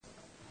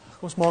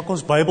Ons maak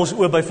ons Bybels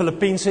oop by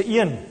Filippense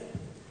 1.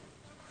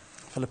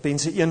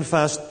 Filippense 1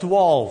 vers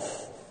 12.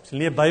 As jy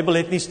nie 'n Bybel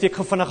het nie, steek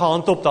gou vinnige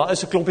hand op. Daar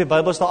is 'n klompie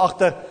Bybels daar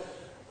agter.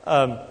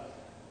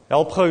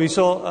 Help gou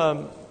hierso.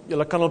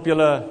 Julle kan op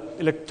julle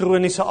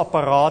elektroniese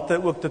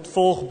apparate ook dit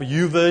volg op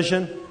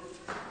YouVersion.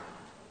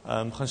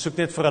 Gaan soek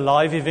net vir 'n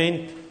live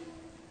event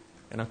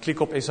en dan klik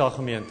op SA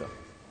Gemeente.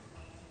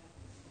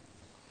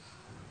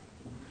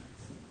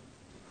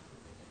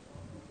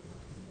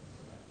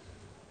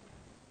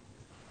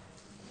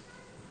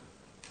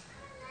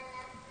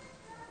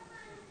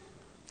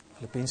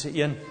 Filippense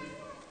 1,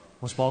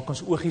 ons maak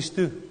ons oogies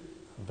toe,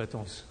 en bid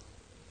ons.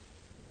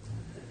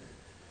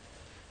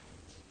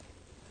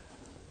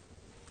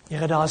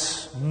 Here,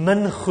 daar's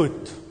min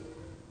goed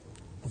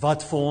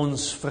wat vir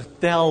ons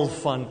vertel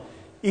van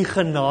u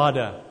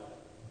genade,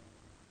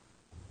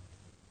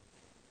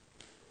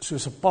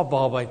 soos 'n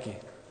papbabatjie,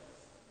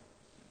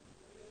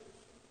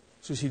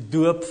 soos die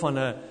doop van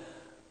 'n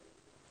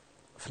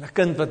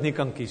kind wat nie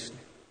kan kies nie.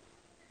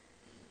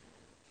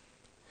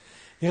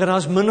 Here, daar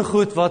is min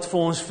goed wat vir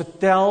ons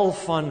vertel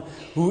van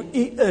hoe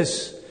u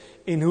is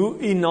en hoe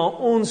u na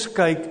ons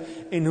kyk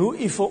en hoe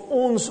u vir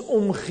ons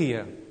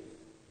omgee.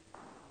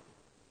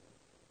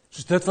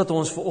 Soos dit wat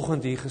ons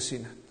vanoggend hier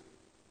gesien het.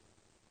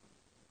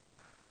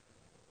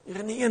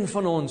 Here, nie een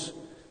van ons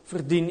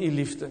verdien u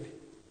liefde nie.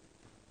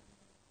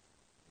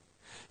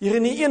 Here,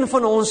 nie een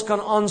van ons kan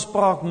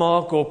aanspraak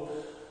maak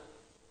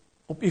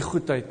op u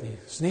goedheid nie.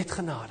 Dit is net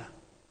genade.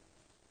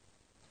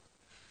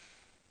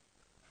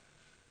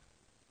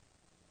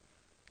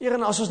 Here,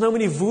 en as ons nou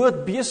met die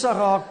woord besig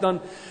raak,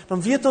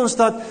 dan weet ons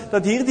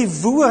dat hierdie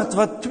woord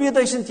wat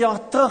 2000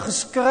 jaar terug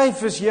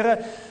geskryf is,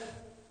 Here,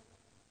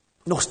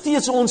 nog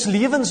steeds ons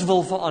lewens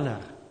wil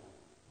verander.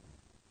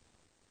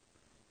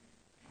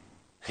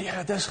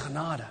 Here, dis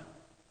genade.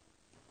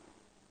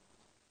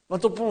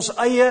 Want op ons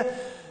eie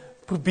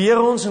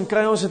probeer ons en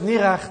kry ons dit nie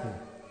reg nie.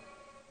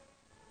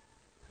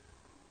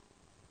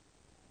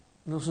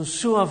 En ons is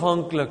so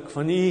afhanklik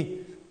van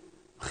die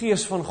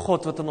Gees van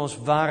God wat in ons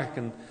werk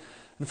en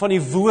van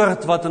die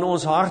woord wat in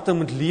ons harte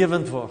moet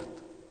lewend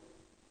word.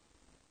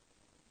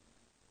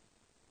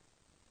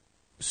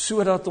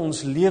 Sodat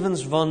ons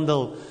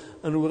lewenswandel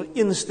in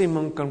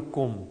ooreenstemming kan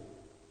kom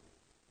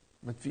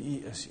met wie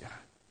u is,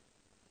 Here.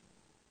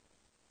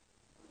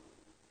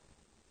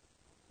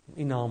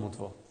 In u naam moet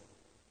word.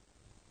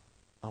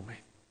 Amen.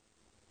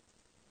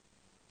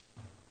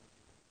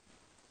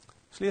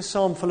 Ons lees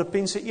saam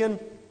Filippense 1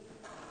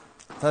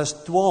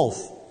 vers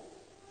 12.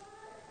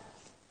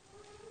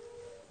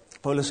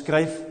 Paulus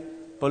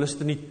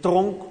het in die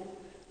tronk,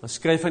 dan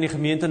skryf aan die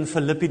gemeente in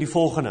Filippi die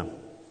volgende.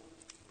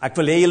 Ek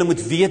wil hê julle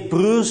moet weet,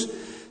 broers,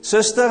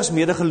 susters,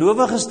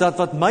 medegelowiges, dat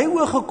wat my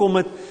oë gekom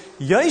het,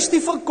 juis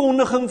die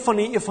verkondiging van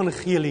die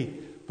evangelie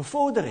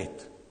bevorder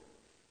het.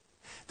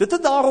 Dit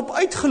het daarop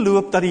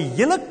uitgeloop dat die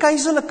hele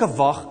keiserlike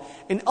wag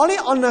en al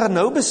die ander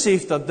nou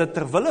besef dat dit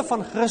ter wille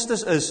van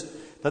Christus is,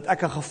 dat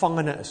ek 'n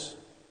gevangene is.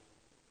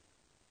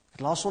 Ek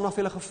het laas Sondag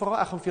vir julle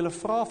gevra, ek gaan vir julle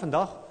vra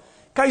vandag,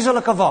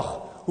 keiserlike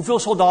wag. Hoeveel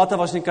soldate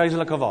was in die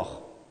keiserlike wag?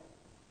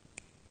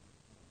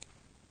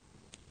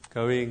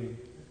 Going.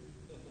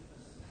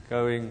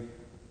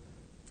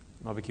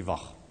 Maar 'n bietjie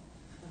wag.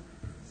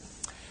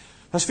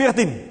 Vers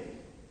 14.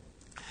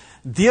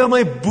 Deur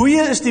my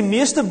boeie is die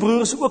meeste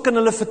broers ook in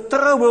hulle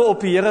vertroue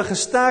op die Here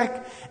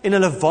gesterk en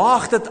hulle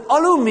waag dit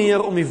al hoe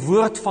meer om die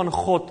woord van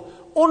God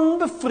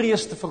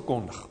onbevreesd te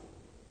verkondig.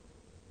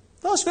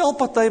 Daar is wel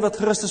party wat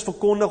Christus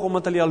verkondig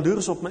omdat hulle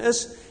jaloers op my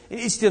is en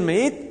iets teen my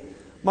het,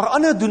 maar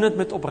ander doen dit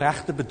met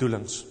opregte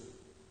bedoelings.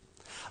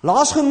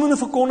 Laasgenoemde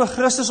verkondig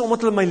Christus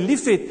omdat hulle my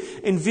liefhet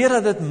en weet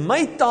dat dit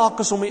my taak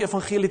is om die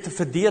evangelie te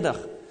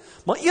verdedig.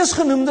 Maar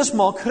eersgenoemdes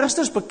maak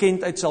Christus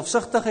bekend uit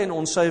selfsugtige en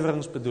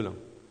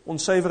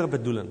onsuiwere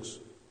bedoelings.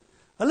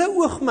 Hulle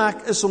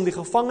oogmerk is om die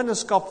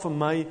gevangenskap vir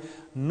my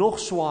nog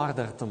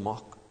swaarder te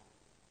maak.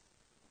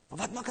 Maar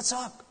wat maak dit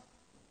saak?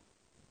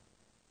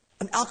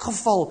 In elk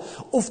geval,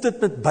 of dit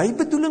met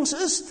bybedoelings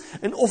is,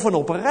 en of in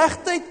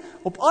opregtheid,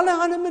 op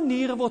allerlei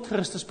maniere word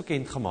Christus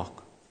bekend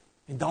gemaak.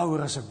 En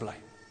daaroor is ek bly.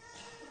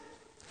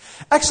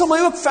 Ek sal my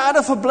ook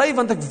verder verbly,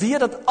 want ek weet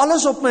dat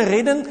alles op my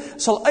redding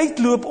sal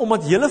uitloop,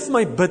 omdat julle vir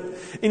my bid,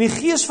 en die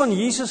Gees van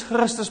Jesus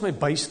Christus my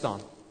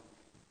bystaan.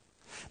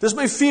 Dis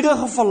my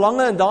vurige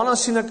verlange, en daarna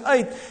sien ek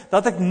uit,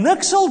 dat ek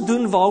niks sal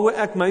doen waaroor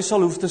ek my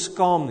sal hoef te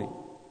skaam nie.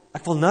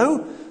 Ek wil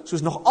nou,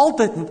 soos nog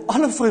altyd met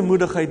alle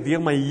vrymoedigheid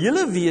deur my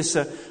hele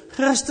wese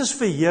Christus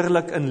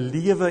verheerlik in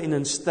lewe en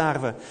in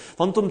sterwe.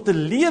 Want om te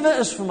lewe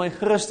is vir my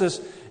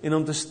Christus en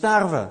om te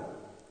sterwe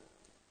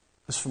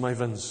is vir my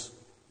wins.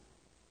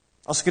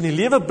 As ek in die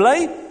lewe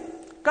bly,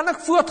 kan ek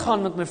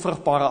voortgaan met my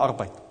vrugbare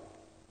arbeid.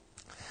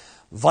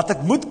 Wat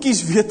ek moet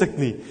kies, weet ek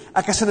nie.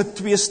 Ek is in 'n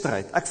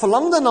tweestryd. Ek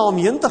verlang daarna om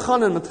heen te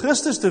gaan en met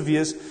Christus te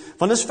wees,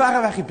 want dit is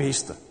verreweg die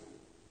beste.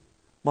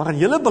 Maar in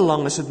julle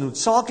belang is dit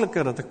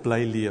noodsaakliker dat ek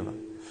bly lewe.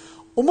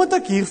 Omdat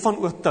ek hiervan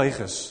oortuig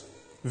is,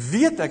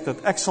 weet ek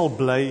dat ek sal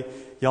bly,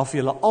 ja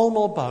vir julle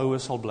almal behoue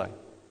sal bly.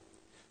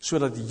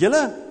 Sodat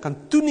julle kan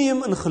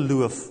toeneem in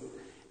geloof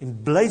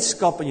en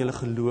blydskap in julle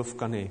geloof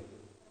kan hê.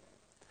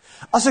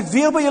 As ek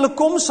weer by julle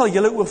kom, sal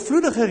julle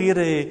oorvloedige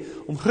rede hê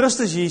om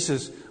Christus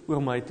Jesus oor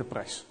my te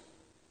prys.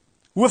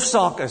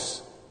 Hoofsaak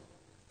is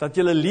dat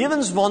julle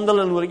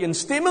lewenswandel in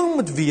ooreenstemming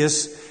moet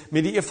wees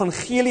met die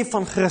evangelie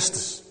van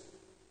Christus.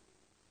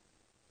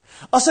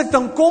 As ek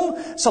dan kom,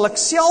 sal ek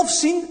self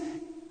sien,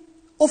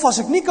 of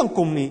as ek nie kan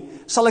kom nie,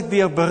 sal ek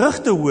deur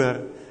berigte hoor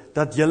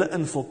dat julle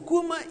in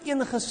volkome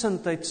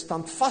eensgesindheid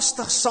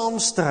standvastig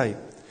saamstry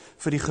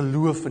vir die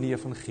geloof in die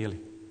evangelie.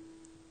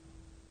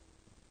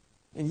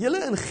 En julle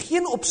in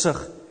geen opsig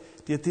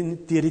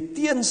deur die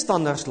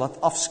teenstanders laat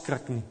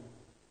afskrik nie.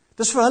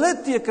 Dis vir hulle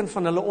 'n teken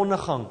van hulle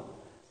ondergang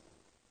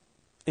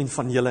en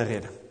van julle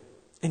redding.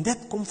 En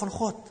dit kom van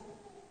God.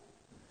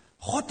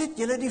 God het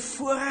julle die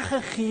voorreg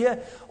gegee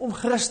om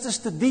Christus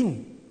te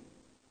dien.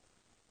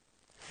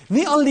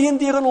 Nie alleen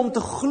deur in hom te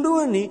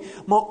glo nie,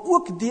 maar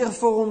ook deur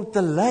vir hom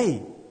te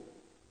ly.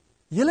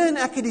 Julle en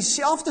ek het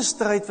dieselfde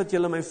stryd wat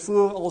julle my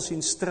voor al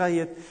sien stry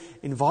het,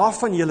 en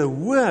waarvan julle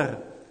hoor,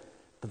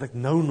 dat ek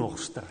nou nog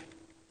stry.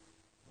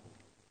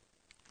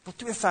 Ek wil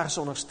 2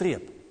 verse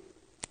onderstreep.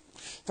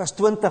 Vers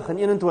 20 en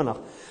 21.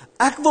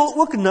 Ek wil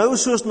ook nou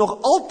soos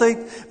nog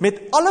altyd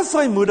met alle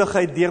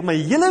vrymoedigheid deur my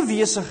hele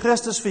wese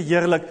Christus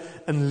verheerlik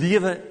in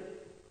lewe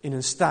en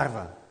in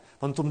sterwe.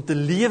 Want om te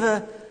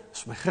lewe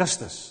is my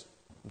Christus.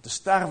 Om te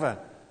sterwe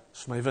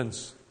is my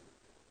wins.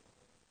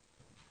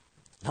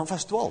 Dan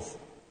vers 12.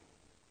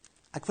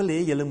 Ek wil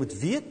hê julle moet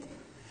weet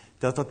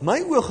dat wat my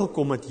oë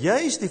gekom het,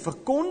 juis die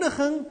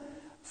verkondiging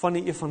van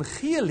die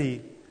evangelie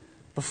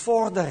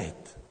bevorder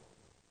het.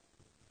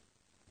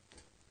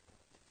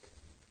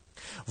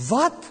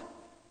 Wat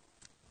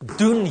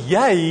doen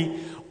jy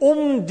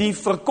om die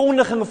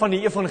verkondiging van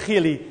die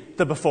evangelie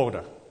te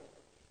bevorder?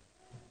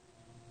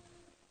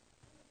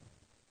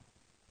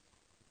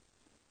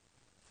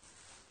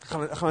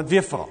 Ek gaan dit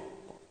weer vra.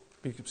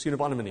 Miskien op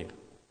 'n ander manier.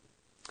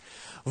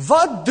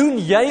 Wat doen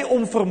jy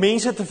om vir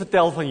mense te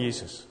vertel van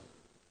Jesus?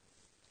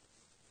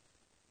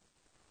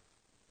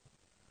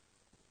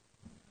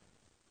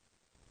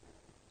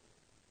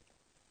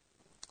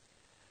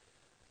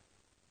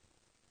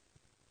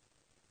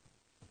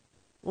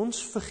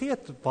 Ons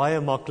vergeet baie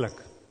maklik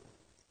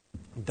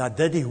dat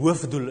dit die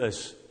hoofdoel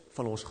is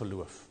van ons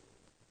geloof.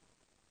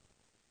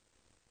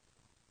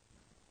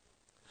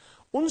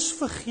 Ons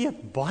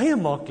vergeet baie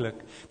maklik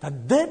dat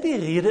dit die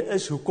rede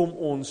is hoekom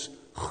ons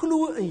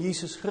glo in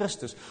Jesus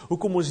Christus,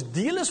 hoekom ons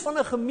deel is van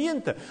 'n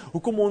gemeente,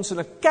 hoekom ons in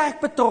 'n kerk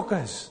betrokke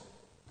is.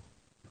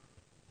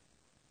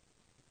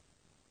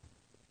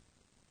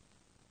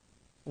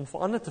 Om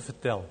vir ander te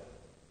vertel,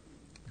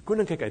 die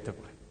koninkryk uit te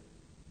brei.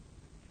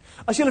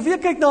 As julle weer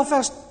kyk na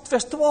vers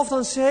 12,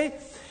 dan sê hy,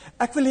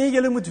 ek wil hê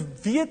julle moet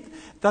weet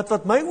dat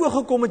wat my oë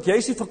gekom het,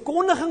 juis die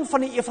verkondiging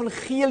van die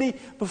evangelie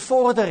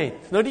bevorder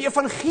het. Nou die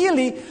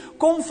evangelie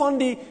kom van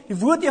die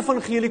woord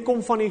evangelie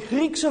kom van die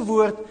Griekse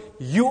woord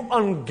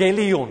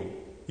euangelion.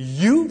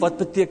 Eu wat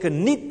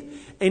beteken nuut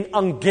en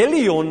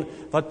angelion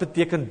wat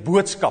beteken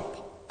boodskap.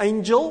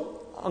 Angel,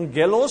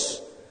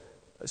 angelos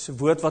is 'n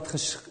woord wat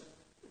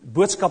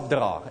boodskap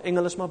dra.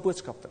 Engel is maar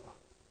boodskap dra.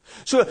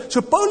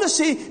 So Paulus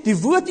sê die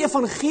woord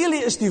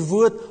evangelie is die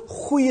woord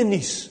goeie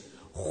nuus,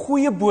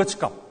 goeie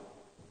boodskap.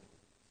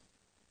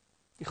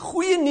 Die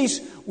goeie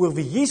nuus oor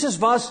wie Jesus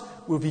was,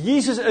 oor wie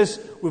Jesus is,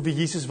 oor wie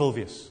Jesus wil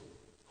wees.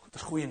 Dit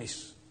is goeie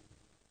nuus.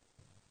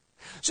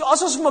 So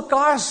as ons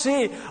mekaar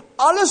sê,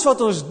 alles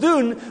wat ons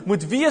doen,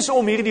 moet wees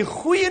om hierdie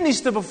goeie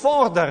nuus te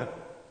bevorder,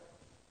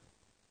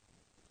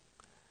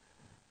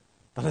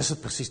 dan is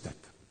dit presies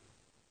dit.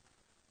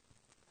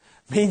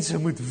 Mense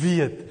moet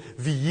weet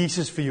wie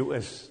Jesus vir jou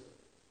is.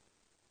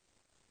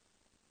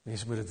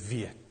 Mense moet dit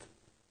weet.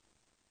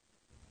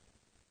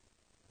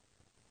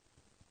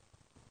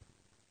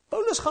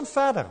 Paulus gaan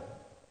verder.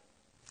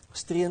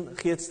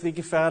 Gee 'n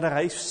streekie verder.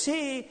 Hy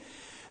sê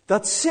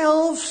dat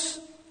selfs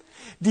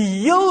die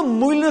heel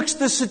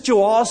moeilikste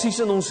situasies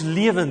in ons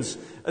lewens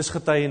is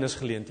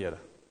getuienisgeleenthede.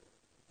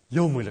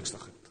 Heel moeilikste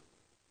goed.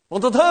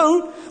 Want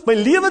onthou, my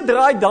lewe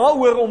draai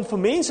daaroor om vir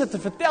mense te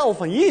vertel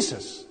van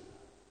Jesus.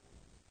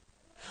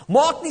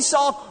 Maak nie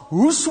saak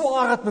hoe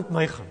swaar dit met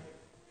my gaan.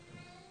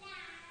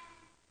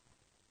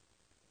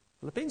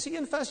 Filippense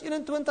 1 vers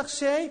 21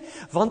 sê hy,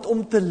 want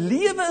om te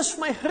lewe is vir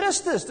my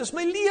Christus, dis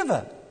my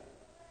lewe.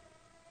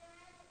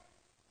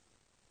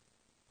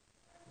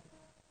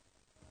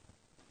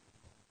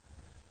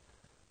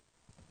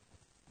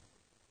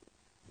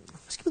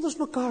 Miskien moet ons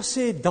mekaar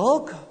sê,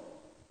 dalk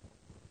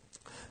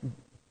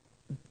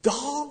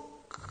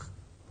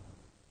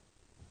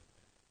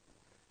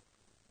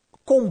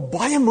kom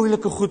baie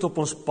moeilike goed op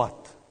ons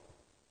pad,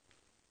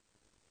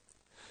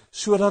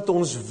 sodat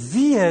ons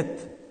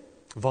weet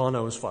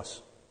waarna ons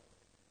vas.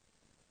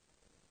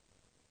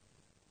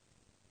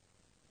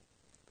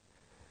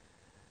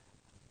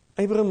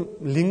 Abraham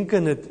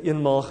Lincoln het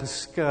eenmaal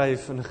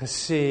geskryf en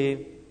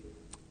gesê,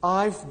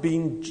 I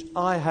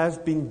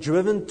have been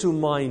driven to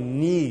my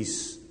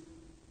knees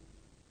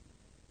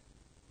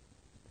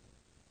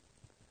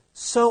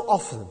so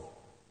often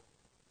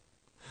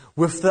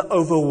with the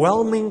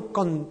overwhelming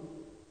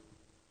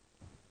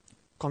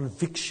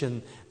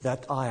conviction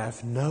that I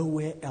have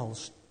nowhere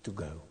else to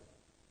go.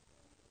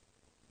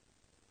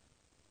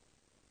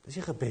 Dis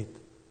die gebed,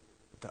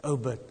 wat 'n ou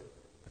bid,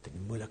 wat in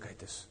die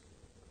moeilikheid is.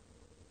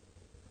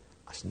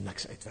 As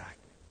niks uitwerk.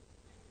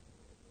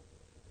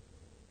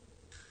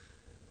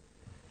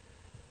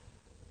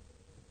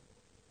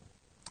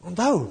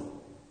 Onthou,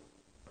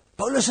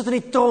 Paulus sit in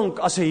die tronk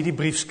as hy hierdie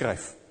brief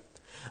skryf.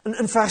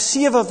 In vers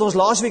 7 wat ons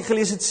laasweek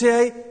gelees het, sê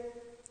hy,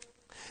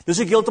 dis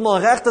ek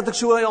heeltemal reg dat ek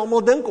so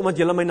almal dink, omdat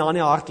julle my na in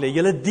die hart lê.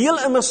 Julle deel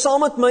immer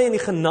saam met my in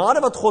die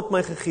genade wat God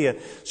my gegee het,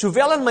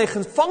 sowel in my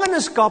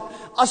gevangenskap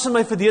as in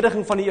my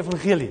verdediging van die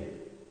evangelie.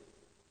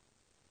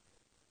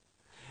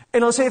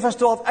 En dan sê hy vers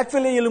 12, ek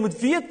wil hê julle moet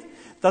weet,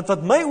 dat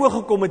wat my oor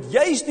gekom het,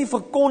 juis die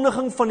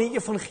verkondiging van die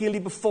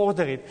evangelie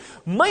bevorder het.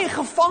 My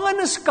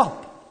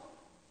gevangenskap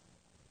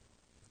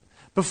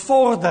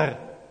bevorder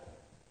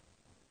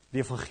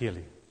die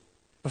evangelie.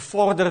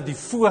 Bevorder die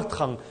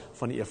voortgang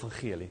van die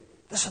evangelie.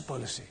 Dis wat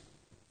Paulus sê.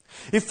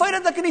 Die feit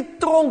dat ek in die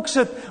tronk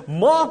sit,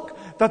 maak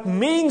dat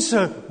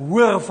mense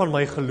hoor van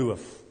my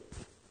geloof.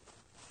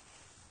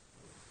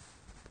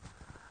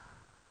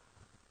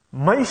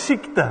 My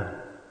siekte,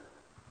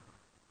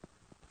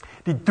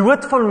 die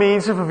dood van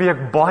mense vir wie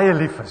ek baie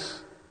lief is,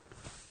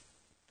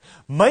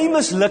 my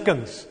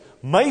mislukkings,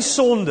 my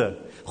sonde,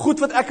 goed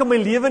wat ek in my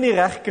lewe nie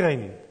reg kry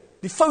nie,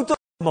 die foute wat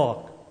ek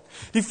maak,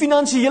 die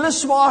finansiële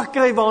swaar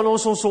kry waarin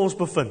ons ons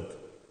bevind,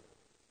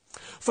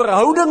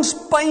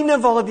 verhoudingspyne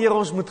waardeur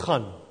ons moet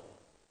gaan,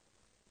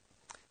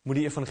 moet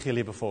die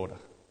evangelie bevorder.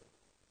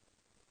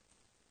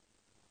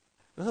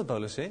 Dis wat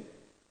Paulus sê.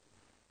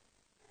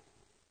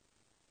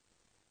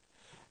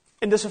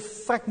 En dis 'n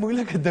vrek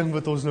moeilike ding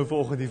wat ons nou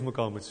vanoggend hier vir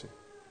mekaar moet sê.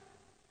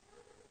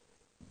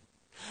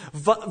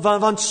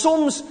 Want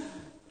soms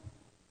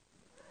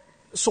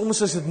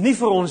is dit nie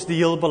vir ons die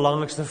heel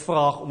belangrikste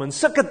vraag om in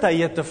sulke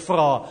tye te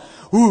vra,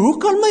 hoe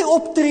kan my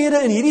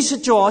optrede in hierdie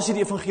situasie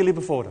die evangelie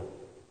bevorder?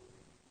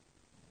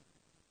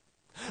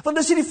 Want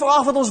dis nie die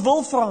vraag wat ons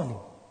wil vra nie.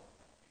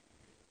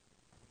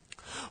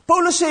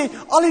 Paulus sê,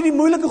 al die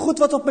moeilike goed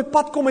wat op my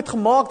pad kom het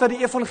gemaak dat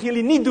die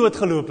evangelie nie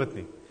doodgeloop het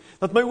nie.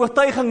 Dat my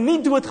oortuiging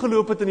nie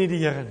doodgeloop het in die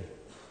Here nie.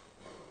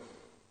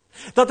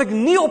 Dat ek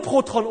nie op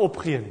God gaan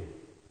opgee nie.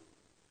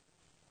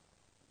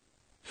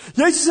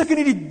 Juist as ek in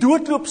hierdie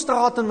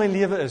doodloopstraat in my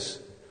lewe is,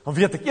 dan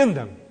weet ek een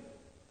ding,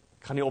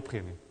 ek gaan nie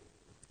opgee nie.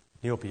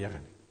 Nie op die Here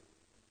nie.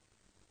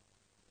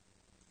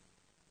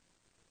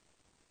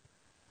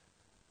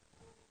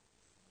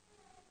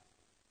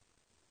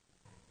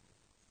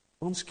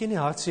 Ons ken die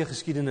hartseer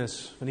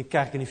geskiedenis van die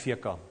kerk in die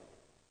VK.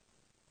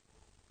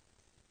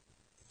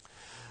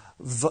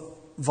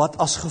 Wat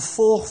as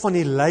gevolg van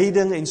die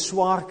lyding en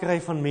swaar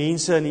kry van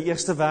mense in die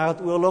Eerste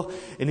Wêreldoorlog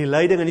en die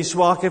lyding en die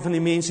swaar kry van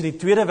die mense in die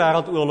Tweede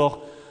Wêreldoorlog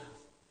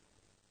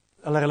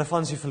hulle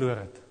relevantie verloor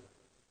het.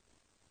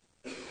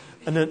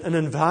 In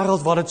 'n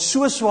wêreld waar dit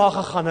so swaar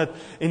gegaan het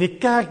en die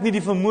kerk nie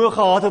die vermoë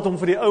gehad het om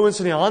vir die ouens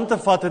in die hand te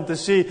vat en te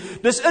sê,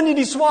 dis in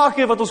hierdie swaar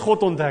kry wat ons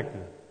God ontdek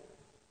nie.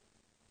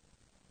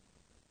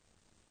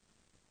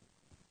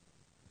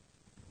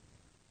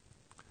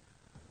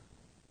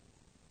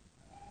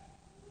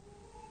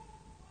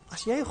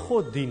 As jy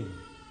God dien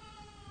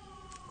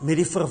met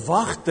die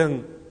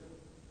verwagting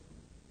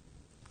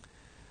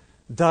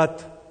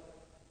dat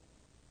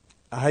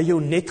hy jou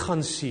net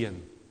gaan seën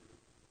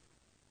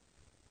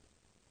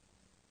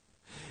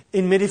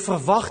en met die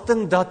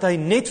verwagting dat hy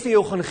net vir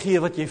jou gaan gee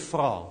wat jy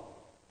vra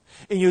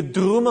en jou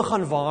drome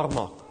gaan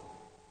waarmaak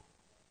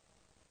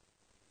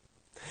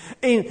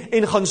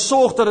en gaan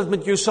sorg dat dit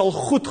met jou sal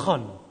goed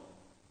gaan,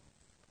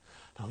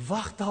 dan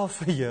wag daar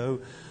vir jou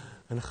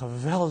 'n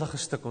geweldige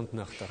stuk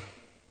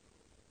ontnigtering.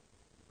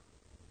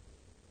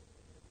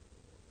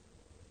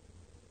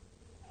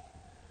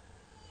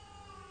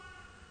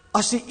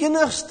 As die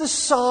enigste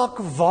saak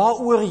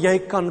waaroor jy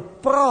kan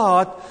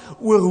praat,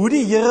 oor hoe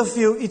die Here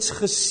vir jou iets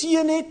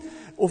geseën het,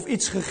 of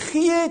iets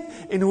gegee het,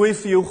 en hoe hy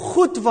vir jou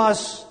goed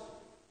was,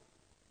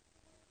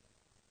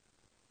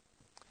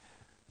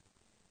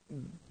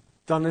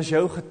 dan is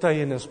jou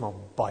getuienis maar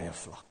baie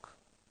vlak.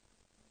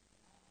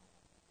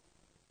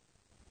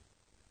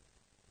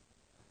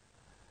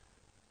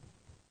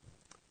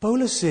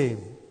 Paulus sê,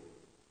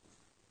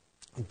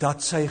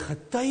 dat sy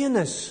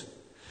getuienis,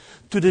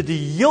 toe dit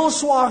die heel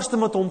swaarste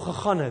met hom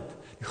gegaan het,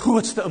 die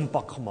grootste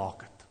impak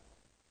gemaak het.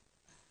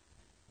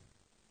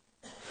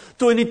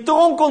 Toe in die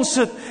tronk kon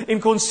sit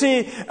en kon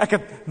sê, ek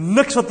het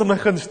niks wat in my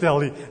gun stel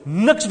nie,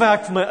 niks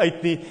werk vir my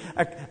uit nie,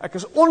 ek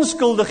is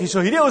onskuldig hier,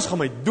 so hierdie ouens gaan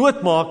my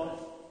doodmaak,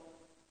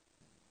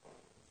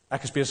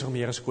 ek is besig om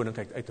die Here se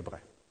koninkryk uit te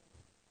brei.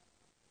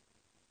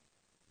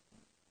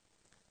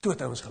 Toe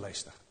het ouens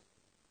geluister.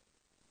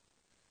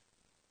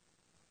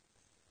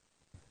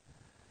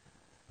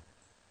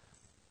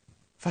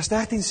 Vers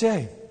 13 sê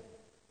hy,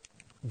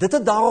 dit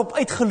het daarop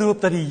uitgeloop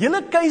dat die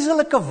hele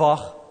keiserlike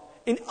wag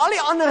en al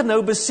die ander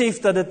nou besef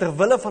dat dit ter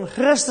wille van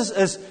Christus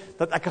is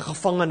dat ek 'n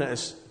gevangene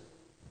is.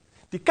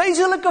 Die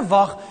keiserlike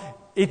wag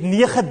het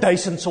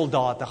 9000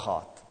 soldate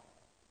gehad.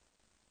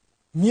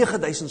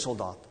 9000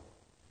 soldate.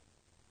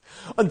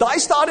 In daai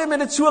stadium het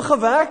dit so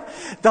gewerk,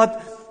 dat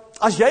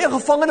as jy 'n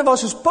gevangene was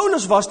soos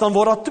Paulus was, dan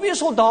word daar 2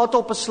 soldate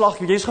op 'n slag,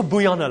 jy's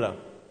geboei aan hulle.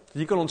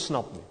 Jy kan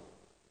ontsnap nie.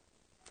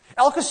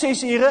 Elke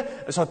 6 ure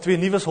is daar 2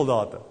 nuwe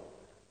soldate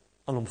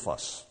aan hom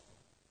vas.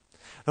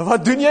 Nou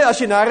wat doen jy as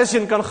jy nêrens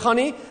heen kan gaan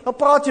nie? Dan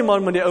praat jy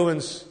maar met die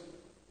ouens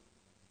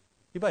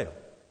hier by jou.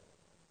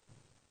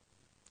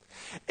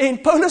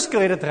 En Paulus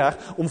kry dit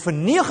reg om vir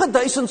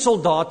 9000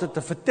 soldate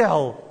te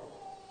vertel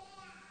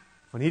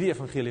van hierdie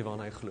evangelie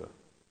waarna hy glo.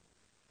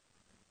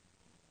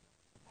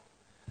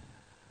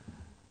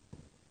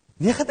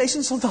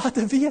 9000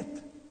 soldate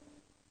weet.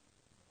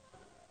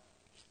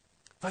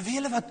 Maar weet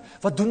julle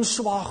wat doen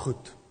swaar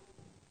goed?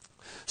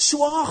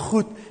 Swaar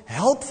goed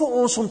help vir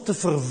ons om te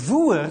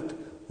verwoord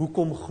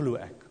hoekom glo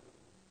ek.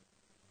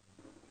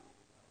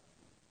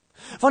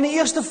 Van die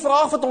eerste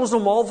vraag wat ons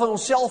normaal van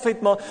onsself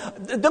het, maar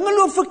dinge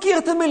loop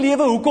verkeerd in my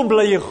lewe, hoekom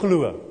bly jy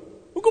glo?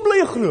 Hoekom bly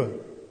jy glo?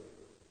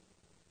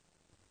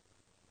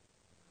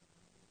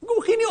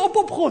 Hoekom gee jy nie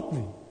op God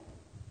nie?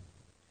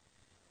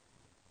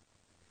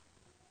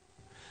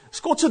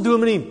 Skotse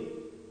dominee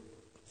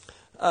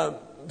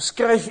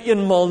skryf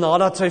eenmaal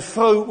nadat sy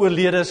vrou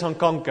oorlede is aan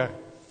kanker.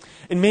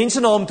 En mense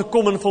na hom te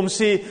kom en vir hom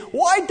sê,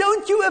 "Why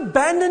don't you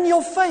abandon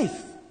your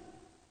faith?"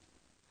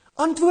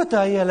 Antwoord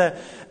hy hulle,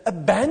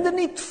 "Abandon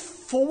it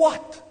for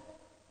what?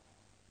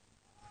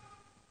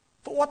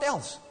 For what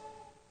else?"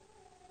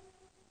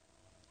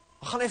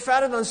 Gaan hy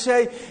verder dan sê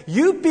hy,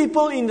 "You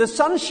people in the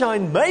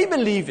sunshine may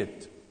believe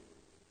it.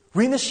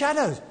 We in the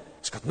shadows,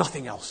 it's got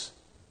nothing else.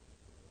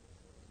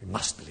 We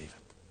must believe it."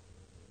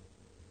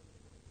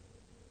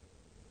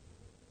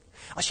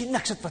 As jy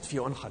niks het wat vir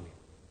jou aangaan nie,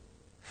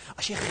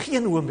 as jy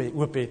geen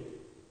hoop het,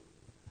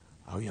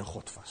 hou jy aan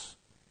God vas.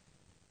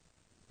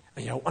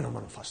 En jy hou ander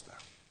man vas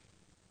daar.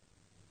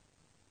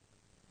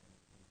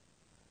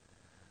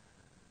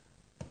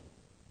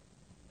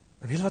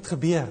 En weet wat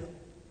gebeur?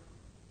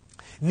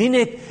 Nie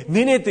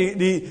net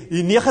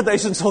die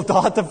 9000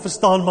 soldate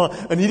verstaan,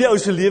 maar in hierdie ou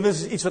se lewe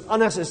is iets wat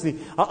anders is nie.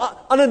 'n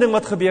Ander ding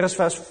wat gebeur is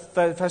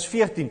vers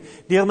 14.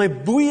 Deur my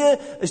boeye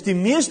is die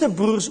meeste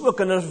broers ook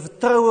in hulle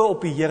vertroue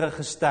op die Here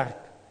gesterk.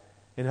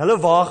 En hulle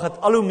waag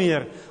het al hoe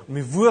meer om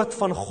die woord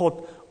van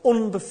God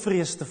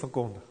onbevreesd te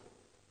verkondig.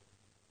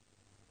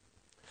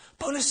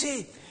 Paulus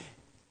sê,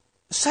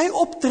 sy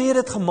optrede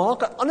het gemaak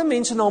dat ander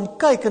mense na hom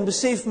kyk en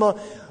besef, maar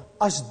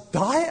as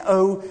daai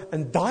ou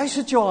in daai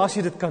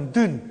situasie dit kan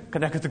doen,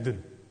 kan ek dit ook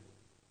doen.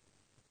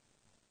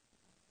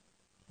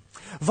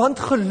 Want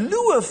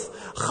geloof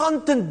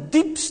gaan ten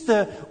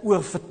diepste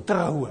oor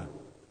vertroue.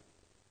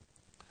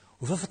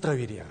 Hoeveel vertrou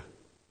jy die Here?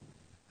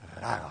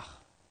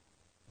 Regtig.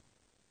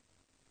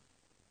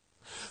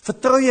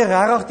 Vertrou jy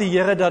regtig die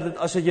Here dat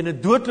as jy in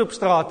 'n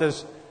doodloopstraat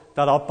is,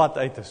 dat daar pad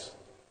uit is?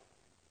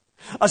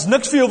 As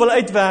niks vir jou wil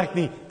uitwerk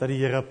nie, dat die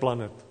Here 'n plan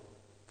het.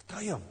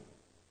 Vertrou jy hom?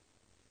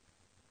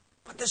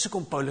 Want dis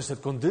hoekom Paulus dit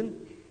kon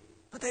doen,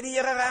 want hy die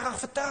Here regtig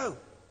vertrou.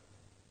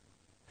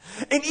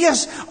 En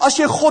eers as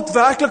jy God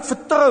werklik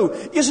vertrou,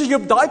 eers as jy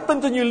op daai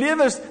punt in jou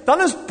lewe is,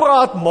 dan is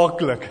praat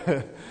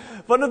maklik.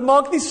 Want dit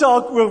maak nie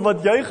saak oor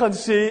wat jy gaan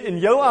sê en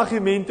jou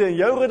argumente en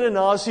jou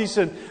redenasies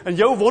en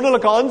jou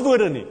wonderlike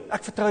antwoorde nie.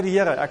 Ek vertrou die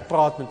Here, ek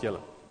praat met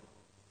julle.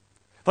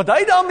 Wat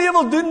hy daarmee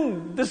wil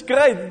doen, dis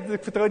great,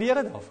 ek vertrou die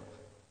Here daarvoor.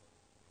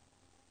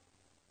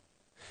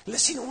 Hulle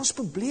sien, ons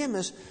probleem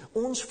is,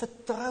 ons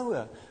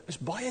vertroue is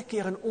baie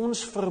keer in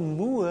ons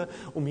vermoë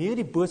om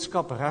hierdie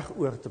boodskap reg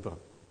oor te bring.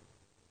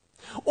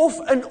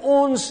 Of in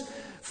ons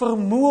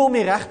vermoë om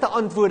die regte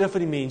antwoorde vir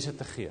die mense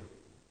te gee.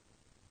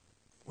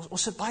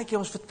 Ons sit baie keer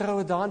ons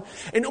vertroue daarin,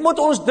 en omdat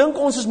ons dink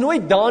ons is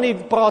nooit daar nie,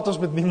 praat ons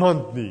met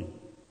niemand nie.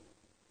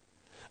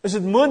 Is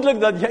dit moontlik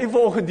dat jy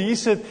vanoggend hier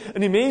sit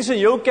en die mense in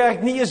jou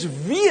kerk nie eens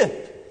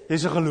weet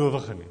jy's 'n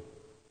gelowige nie?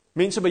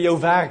 Mense by jou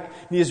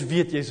werk nie eens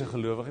weet jy's 'n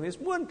gelowige nie, is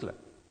moontlik.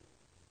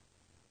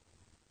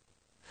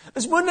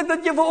 Is moontlik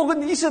dat jy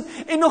vanoggend hier sit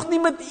en nog nie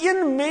met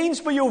een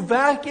mens by jou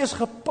werk eens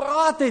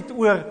gepraat het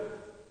oor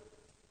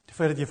die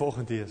feit dat jy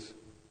vanoggend hier is,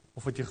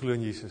 of wat jy glo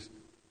in Jesus.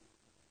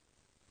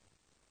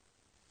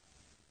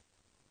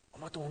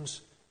 Omdat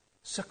ons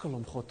sukkel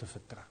om God te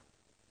vertrou.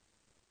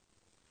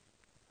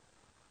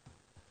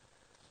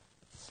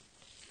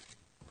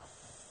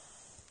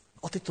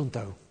 Altyd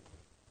onthou,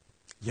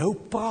 jou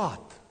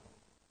praat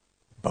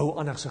bou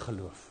ander se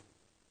geloof.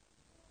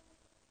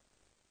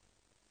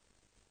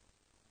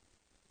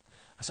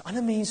 As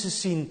ander mense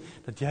sien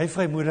dat jy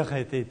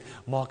vrymoedigheid het,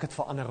 maak dit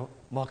vir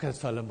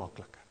hulle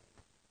makliker.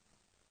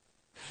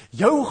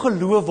 Jou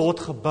geloof word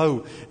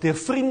gebou deur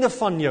vriende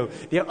van jou,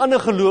 deur ander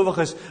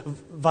gelowiges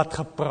wat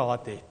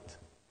gepraat het,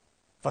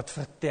 wat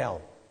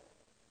vertel,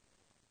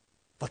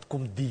 wat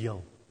kom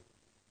deel.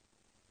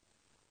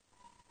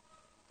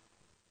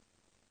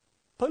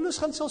 Paulus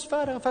gaan selfs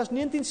verder in vers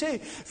 19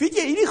 sê, weet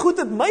jy, hierdie goed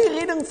het my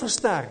redding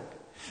versterk.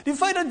 Die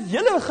feit dat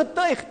julle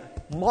getuig,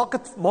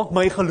 maak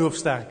my geloof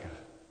sterker.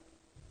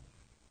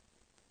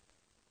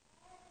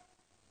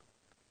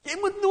 Jy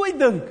moet nooit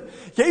dink,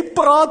 jy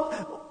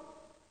praat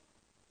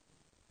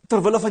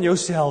terwille van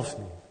jouself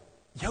nie.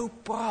 Jou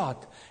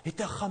praat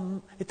het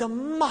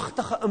 'n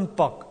magtige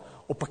impak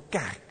op 'n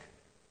kerk,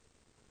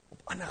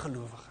 op ander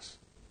gelowiges.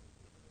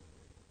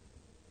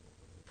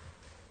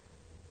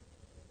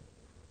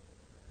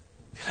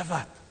 Weet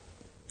wat?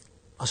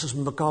 As ons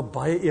met mekaar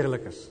baie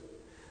eerlik is,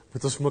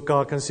 moet ons vir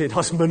mekaar kan sê,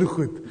 daar's min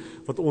goed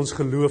wat ons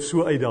geloof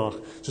so uitdaag,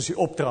 soos die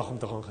opdrag om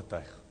te gaan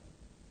getuig.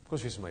 Kom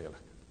ons wees maar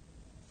eerlik.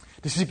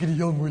 Dis seker die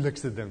heel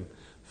moeilikste ding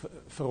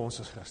vir ons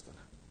as Christene.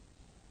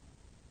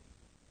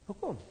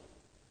 Hoekom?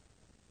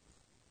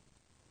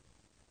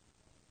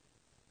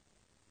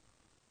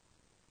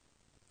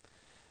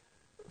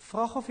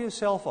 Vraag of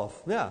jouself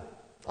af. Ja,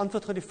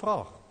 antwoord gou die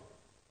vraag.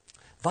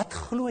 Wat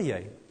glo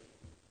jy?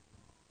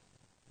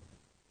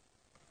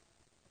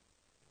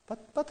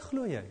 Wat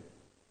glo jy?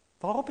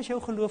 Waarop is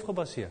jou geloof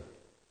gebaseer?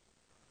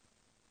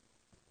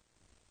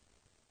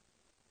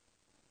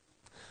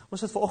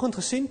 Ons het vanoggend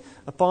gesien,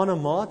 'n pa en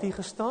 'n ma het hier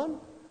gestaan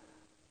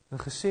en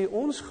gesê,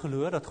 ons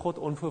glo dat God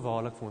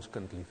onvoorwaardelik vir ons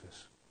kind lief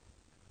is.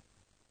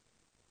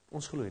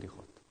 Ons glo hierdie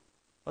God.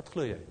 Wat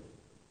glo jy?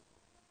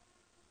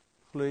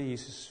 Glo jy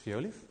Jesus is vir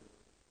jou lief?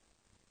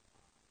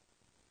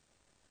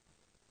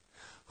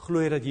 Glo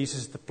jy dat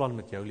Jesus het 'n plan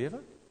met jou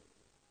lewe?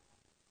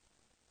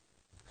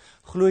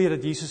 Glo jy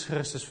dat Jesus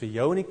Christus vir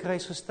jou aan die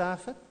kruis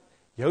gesterf het?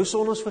 Jou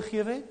sondes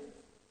vergewe het?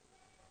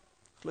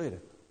 Glo jy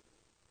dit?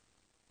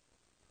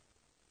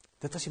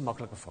 Dit was die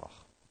maklike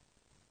vraag.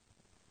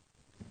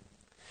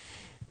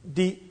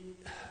 Die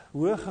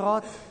hoë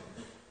graad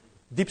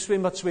diep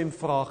swembad swem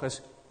vraag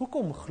is,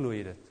 hoekom glo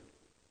jy dit?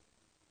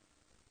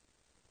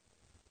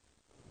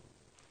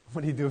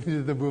 Maar die dominee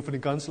het dit bo van die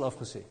kansel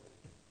afgesê.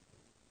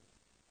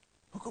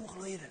 Hoekom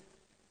glo jy dit?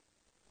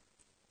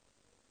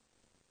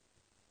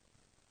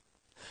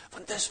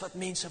 Want dis wat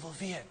mense wil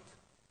weet.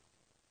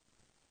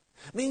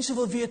 Mense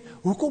wil weet,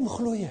 hoekom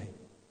glo jy?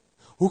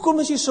 Hoekom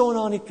is jy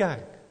Sondag aan die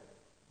kerk?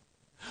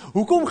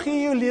 Hoekom gee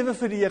jy jou lewe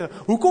vir die Here?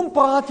 Hoekom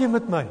praat jy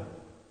met my?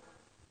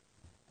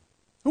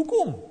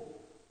 Hoekom?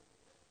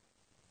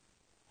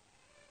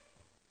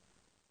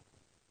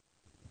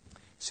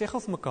 Sê gou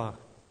vir mekaar,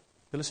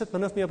 julle sit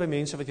min of meer by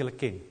mense wat julle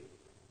ken.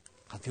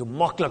 Gaan dit jou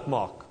maklik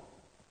maak.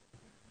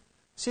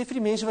 Sê vir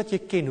die mense wat jy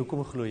ken,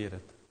 hoekom glo jy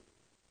dit?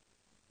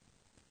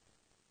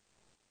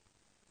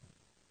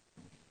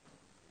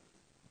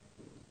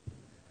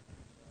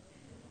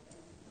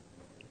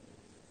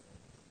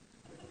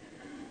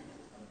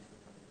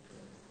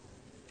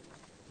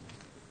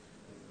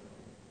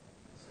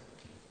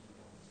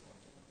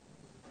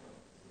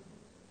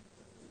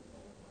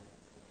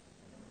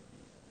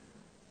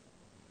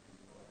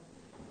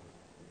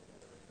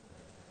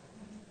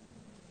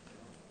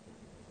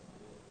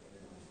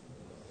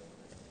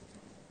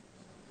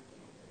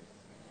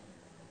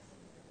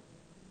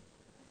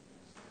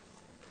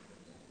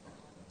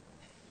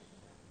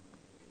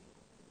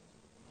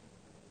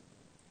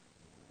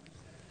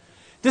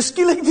 Dis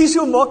skielik nie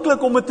so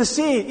maklik om dit te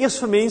sê, eers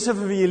vir mense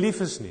vir wie jy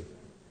lief is nie.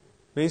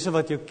 Mense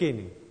wat jou ken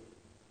nie.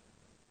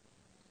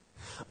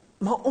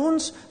 Maar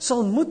ons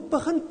sal moet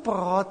begin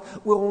praat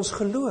oor ons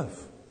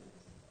geloof.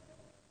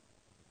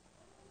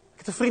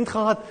 Ek het 'n vriend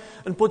gehad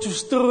in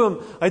Potchefstroom,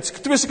 hy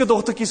het 2 sulke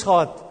dogtertjies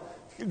gehad,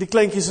 die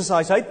kleintjies is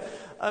hy. Hy het,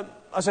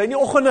 as hy in die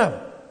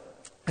oggende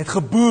het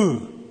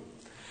geboer,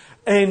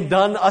 en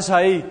dan as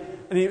hy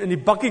in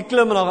die bakkie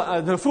klim,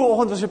 en dan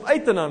vroegoggend was hy op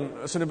uit, en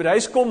dan, as hy by die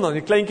huis kom, dan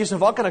die kleintjies is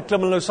wakker, en dan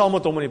klim hulle saam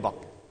met hom in die bak.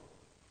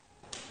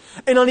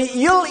 En dan die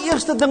heel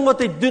eerste ding wat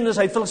hy doen, is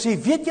hy het vir hulle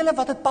sê, weet julle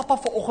wat het papa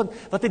vanoggend,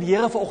 wat het die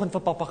Here vanoggend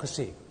vir papa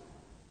gesê?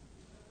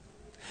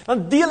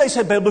 Dan deel hy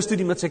sy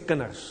Bybelstudie met sy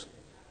kinders,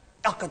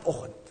 elke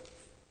oggend.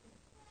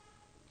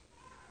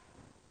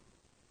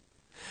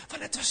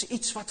 Want dit was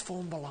iets wat vir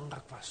hom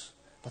belangrik was,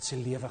 wat sy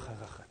lewe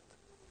gerig het.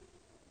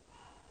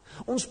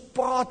 Ons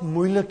praat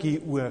moeilik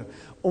hieroor,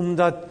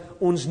 omdat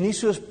ons nie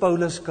soos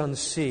Paulus kan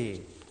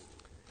sê,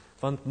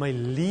 want my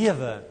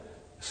lewe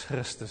is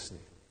Christus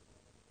nie.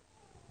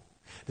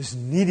 Dis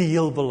nie die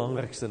heel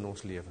belangrikste in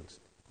ons lewens.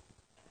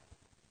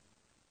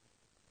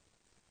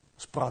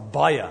 Ons praat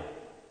baie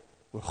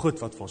oor goed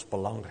wat vir ons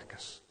belangrik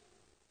is.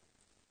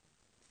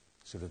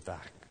 So dit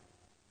werk.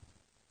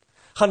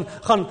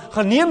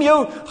 Gaan neem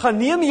jou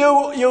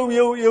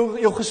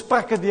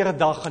gesprekke deur 'n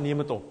dag, gaan neem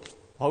dit op.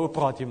 Waaroor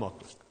praat jy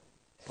maklik?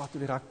 Praat oor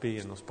die rugby,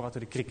 en ons praat oor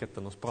die cricket,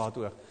 en ons praat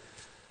oor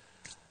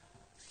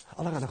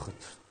allerlei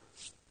goed.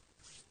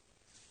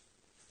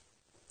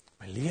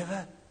 My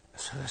lewe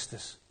is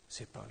Christus,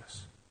 sê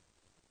Paulus.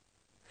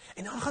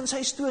 En dan gaan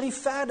sy storie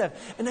verder,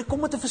 en hy kom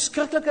met 'n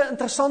verskriklike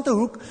interessante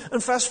hoek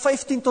in vers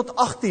 15 tot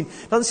 18.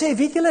 Dan sê hy,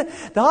 weet julle,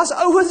 daar's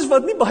ouens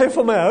wat nie baie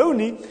van my hou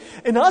nie,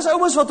 en daar's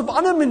ouens wat op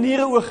ander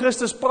maniere oor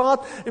Christus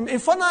praat, en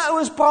van daai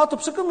ouens praat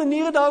op sulke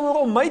maniere daaroor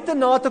om my te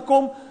na te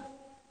kom.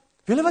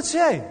 Weet julle wat sê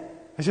hy?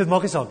 Hy sê, dit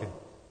maak nie saak nie.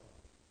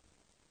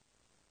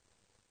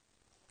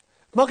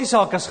 Maak nie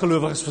saak as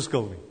gelowiges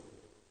verskil nie.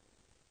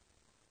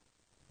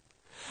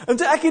 En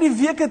toe ek hierdie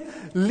week het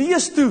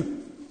lees toe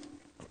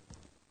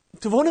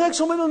wonder ek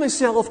sommer met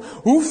myself,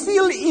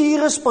 hoeveel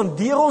ure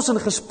spandeer ons in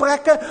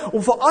gesprekke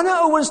om vir ander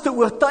ouens te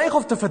oortuig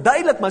of te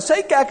verduidelik, maar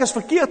sy kerk is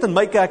verkeerd en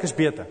my kerk is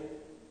beter.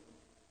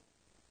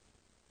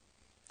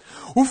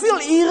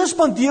 Hoeveel ure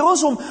spandeer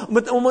ons om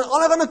in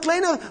allerlei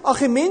kleiner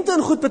argumente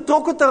en goed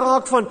betrokke te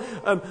raak van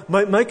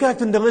my kerk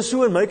doen dinge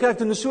so en my kerk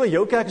doen dit so,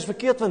 jou kerk is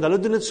verkeerd want hulle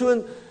doen dit so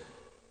en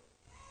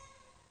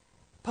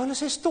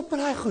Paulus sê stop met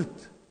daai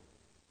goed.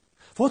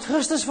 Word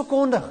Christus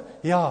verkondig?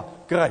 Ja,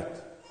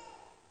 great.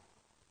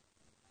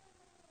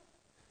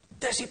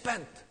 Dis die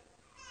punt.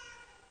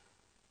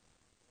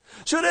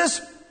 So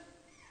dis,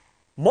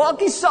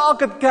 maak nie saak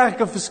dat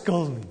kerke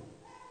verskil nie.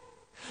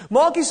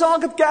 Maak nie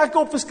saak dat kerke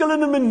op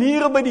verskillende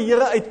maniere by die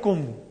Here uitkom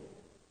nie.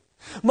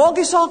 Maak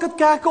nie saak dat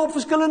kerke op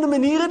verskillende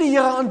maniere die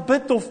Here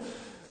aanbid of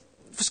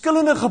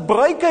verskillende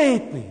gebruike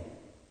het nie.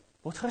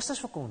 Word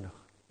Christus verkondig.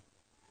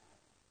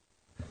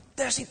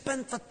 Dis die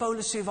punt wat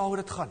Paulus sê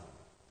waaroor dit gaan.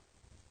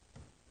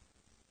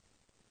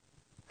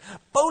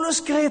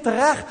 Paulus kry dit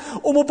reg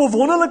om op 'n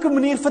wonderlike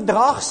manier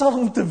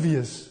verdraagsaam te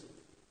wees.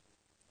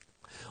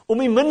 Om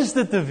die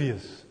minste te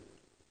wees.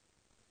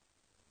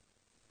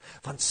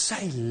 Want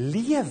sy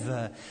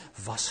lewe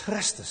was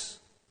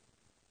Christus.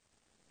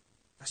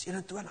 Vers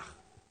 21.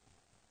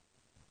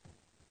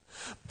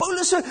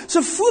 Paulus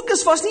se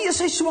fokus was nie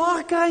sy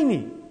swaar kry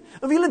nie.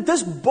 En weet julle,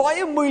 dis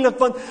baie moeilik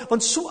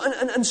want so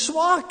in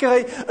swaar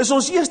kry is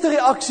ons eerste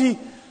reaksie,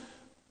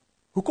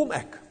 hoekom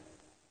ek?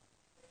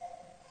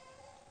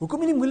 Hoekom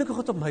nie die moeilike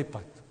goed op my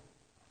pad?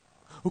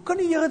 Hoe kan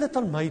die Here dit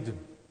aan my doen?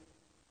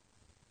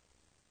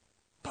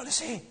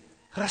 Paulus sê,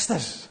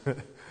 Christus,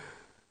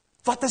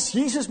 wat is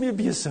Jesus mee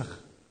besig?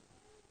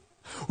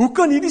 Hoe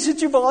kan hierdie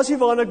situasie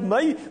waarin ek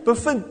my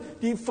bevind,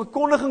 die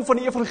verkondiging van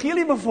die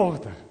evangelie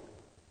bevorder?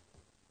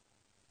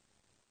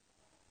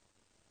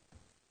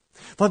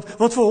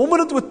 Want vir hom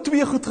het dit oor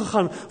twee goed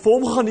gegaan. Vir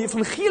hom gaan die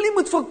evangelie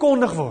moet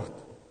verkondig word.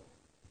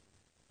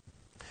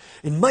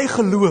 En my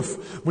geloof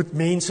moet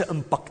mense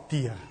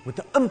impakteer, moet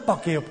 'n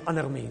impak hê op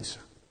ander mense.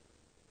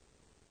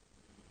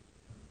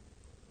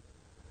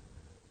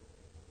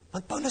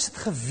 Want Paulus het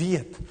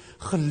geweet,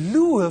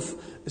 geloof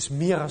is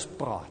meer as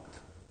praat.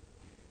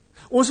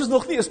 Ons is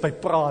nog nie eens by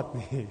praat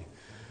nie.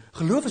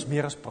 Geloof is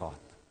meer as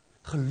praat.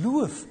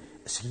 Geloof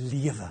is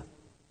lewe.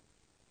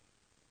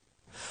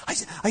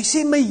 Hy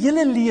sê my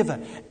hele lewe,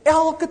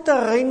 elke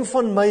terrein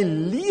van my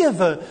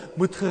lewe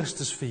moet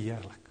Christus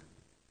verheerlik.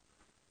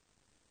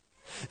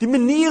 Die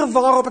manier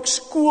waarop ek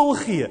skool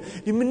gee,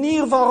 die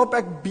manier waarop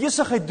ek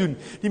besigheid doen,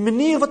 die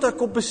manier wat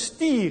ek op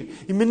bestuur,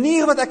 die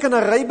manier wat ek in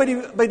 'n ry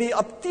by die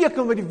apteek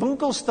en by die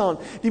winkel staan,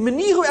 die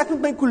manier hoe ek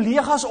met my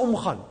kollegas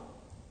omgaan,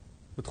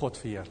 moet God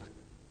verheerlik.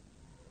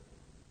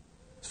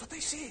 Dis wat hy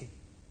sê.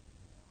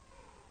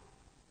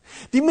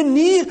 Die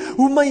manier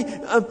hoe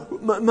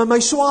my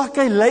swaar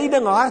kry,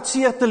 lyding,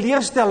 hartseer,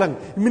 teleurstelling,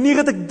 die manier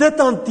dat ek dit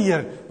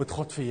hanteer, moet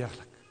God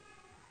verheerlik.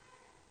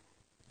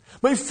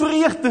 My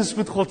vreugdes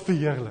moet God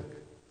verheerlik.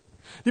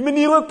 Die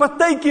manier hoe ek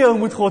partytjie hou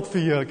moet God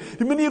verheerlik.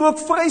 Die manier hoe ek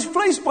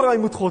vleis braai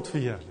moet God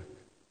verheerlik.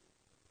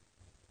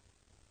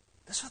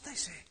 Dis wat hy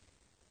sê.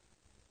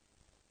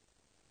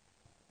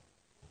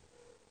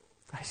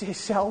 Hy sê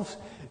selfs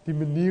die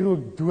manier hoe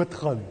ek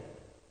doodgaan,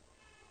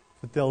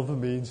 vertel vir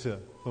mense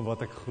van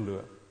wat ek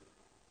glo.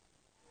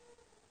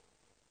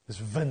 Dis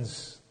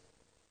wins.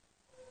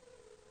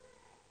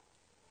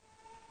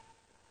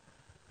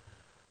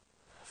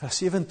 Vers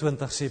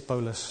 27 sê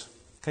Paulus,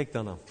 kyk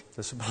daarna,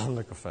 dis 'n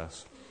belangrike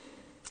vers.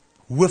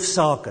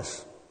 Hoofsaak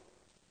is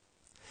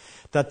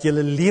dat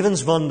julle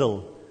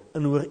lewenswandel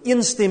in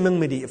ooreenstemming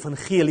met die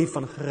evangelie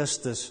van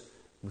Christus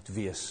moet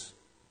wees.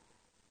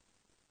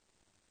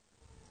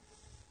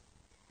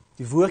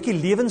 Die woordjie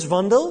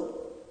lewenswandel,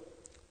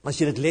 as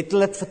jy dit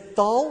letterlik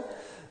vertaal,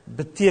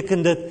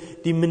 beteken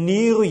dit die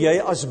manier hoe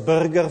jy as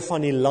burger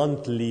van die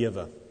land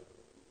lewe.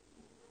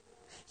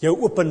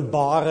 Jou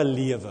openbare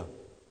lewe.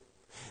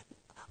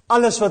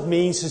 Alles wat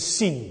mense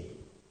sien,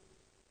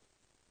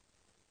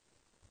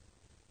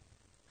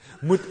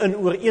 moet in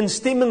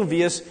ooreenstemming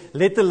wees,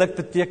 letterlik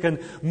beteken,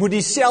 moet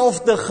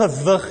dieselfde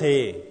gewig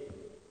hê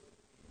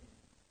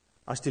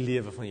as die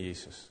lewe van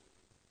Jesus.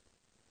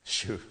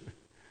 Sjoe.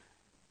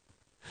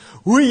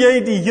 Hoe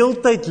jy die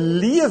heeltyd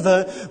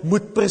lewe,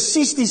 moet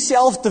presies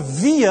dieselfde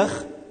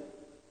weeg,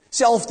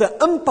 selfde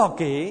impak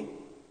hê,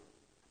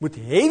 moet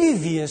heavy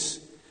wees,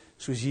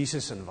 soos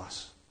Jesus in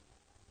was.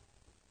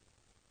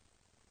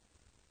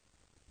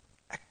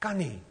 Ek kan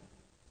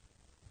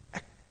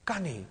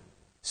nie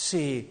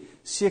sê,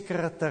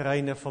 sekere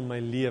terreine van my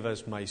lewe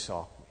is my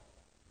saak nie.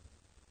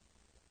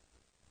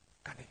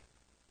 Kan nie.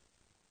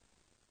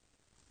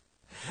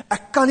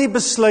 Ek kan nie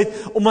besluit,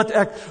 omdat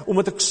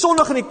ek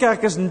Sondag in die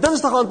kerk is, en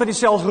Dinsdag aand by die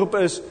selgroep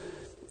is,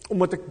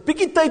 omdat ek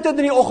bietjie tyd het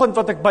in die oggend,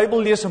 wat ek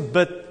Bybel lees en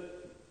bid,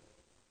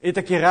 het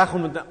ek die reg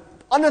om met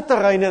ander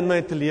terreine in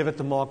my te lewe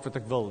te maak wat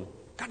ek wil.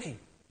 Kan nie.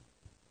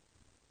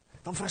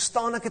 Dan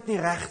verstaan ek dit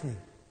nie reg nie.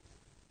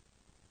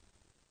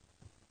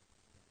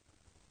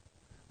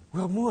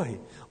 Hoor mooi,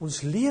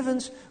 ons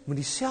lewens moet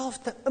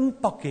dieselfde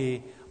impak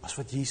hê as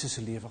wat Jesus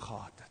se lewe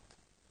gehad het.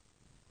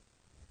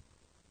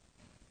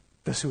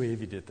 Dis hoe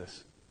heavy dit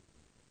is.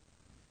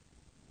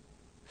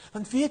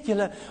 Want weet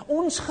julle,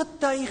 ons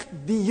getuig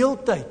die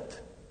heeltyd.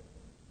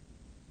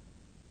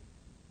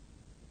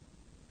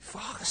 Die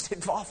vraag is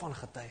het, waarvan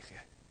getuig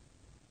jy?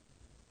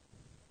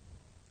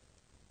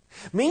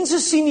 Mense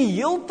sien die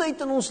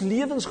heeltyd in ons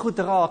lewens goed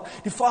raak.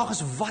 Die vraag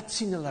is, wat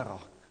sien hulle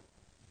raak?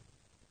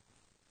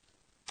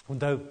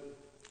 Onthou,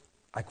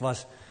 ek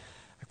was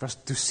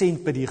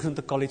dosent by die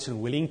Groente College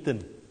in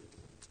Wellington.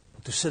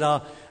 Toe sit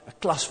daar 'n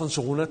klas van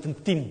so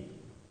 110.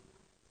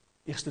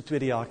 Eerste,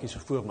 tweede jaartjie so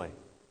voor my.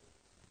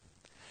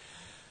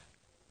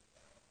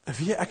 En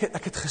weet jy,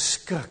 ek het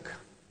geskrik.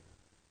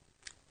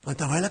 Want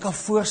terwyl ek al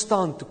voor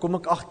staan, toe kom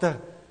ek agter,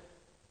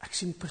 ek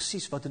sien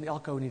presies wat in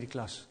elke ou in hierdie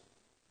klas.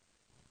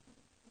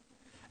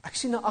 Ek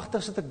sien daar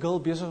agter sit 'n girl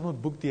besig om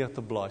 'n boek deur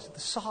te blaai. Dit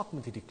is 'n saak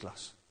met hierdie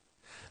klas.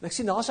 En ek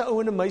sien daar's 'n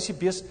ou en 'n meisie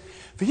besig.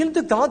 Weet julle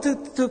toe daar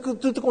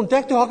toe ek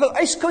ontdek toe raak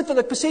ek yskoud want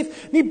ek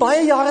besef nie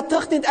baie jare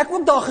terug nie het ek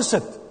ook daar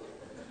gesit.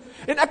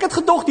 En ek het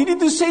gedog hierdie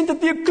dosent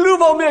het nie 'n klou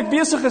waarmee ek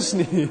besig is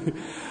nie.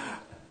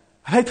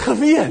 Hy het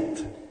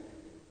geweet.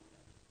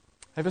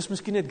 Hy was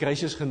miskien net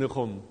gracious genoeg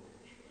om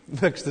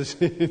niks te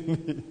sê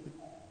nie.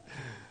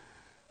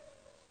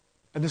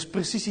 En dis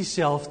presies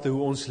dieselfde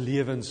hoe ons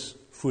lewens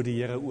voor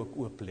die Here ook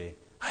oop lê.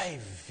 Hy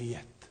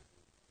weet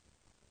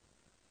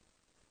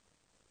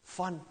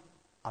van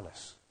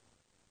alles.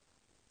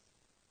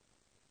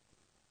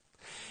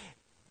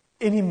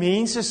 En die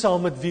mense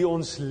saam met wie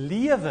ons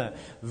lewe,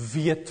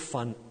 weet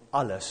van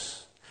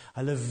alles.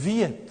 Hulle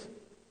weet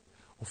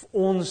of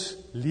ons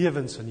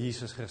lewens aan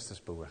Jesus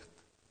Christus behoort.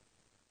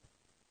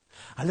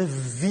 Hulle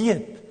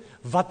weet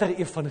watter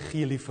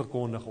evangelie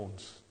verkondig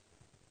ons,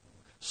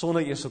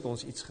 sonder eers dat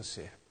ons iets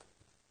gesê het.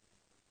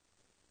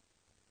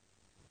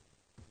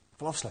 Ek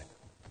wil afsluit.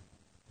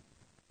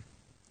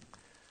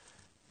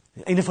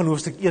 Aan die einde van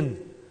hoofstuk 1,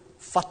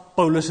 vat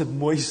Paulus het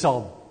mooi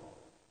saam.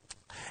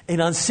 En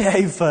dan sê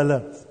hy vir hulle,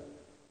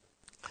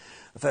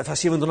 vers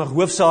 27,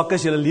 hoofsaak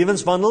is, julle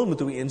lewenswandel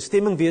moet in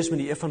stemming wees met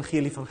die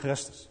evangelie van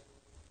Christus.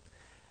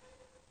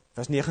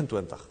 Vers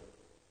 29.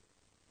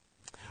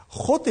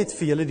 God het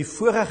vir julle die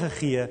voorreg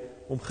gegee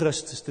om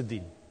Christus te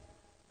dien.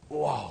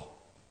 Wow!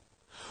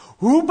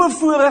 Hoe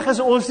bevoorreg is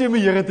ons nie om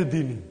die Here te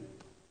dien nie?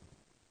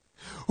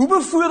 Hoe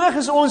bevoorreg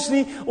is ons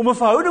nie om 'n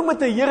verhouding met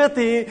die Here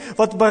te hê,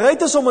 wat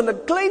bereid is om in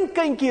 'n klein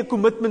kindjie 'n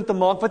kommitment te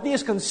maak, wat nie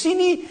eens kan sien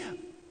nie,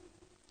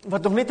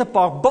 wat nog net 'n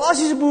paar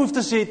basiese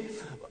behoeftes het,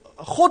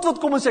 God wat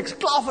kom en sê, ek is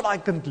klaar vir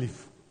daai kind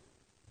lief.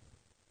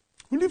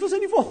 Hoe lief is hy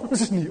nie vir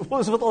ons nie?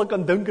 Ons wat al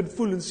kan dink en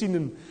voel en sien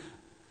en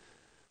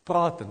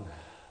praat en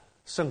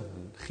sing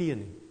en gee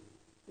nie.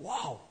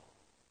 Wow,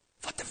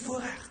 wat 'n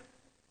voorreg.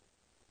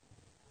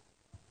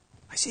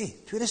 Hy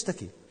sê, tweede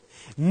stukkie,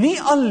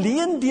 nie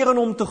alleen deur aan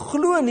hom te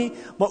glo nie,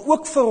 maar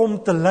ook vir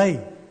hom te ly.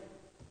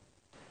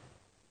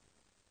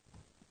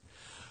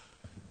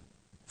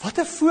 Wat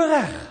 'n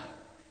voorreg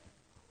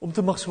om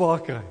te mag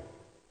swaar kry.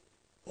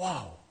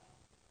 Wow,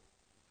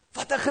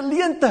 wat 'n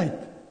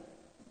geleentheid.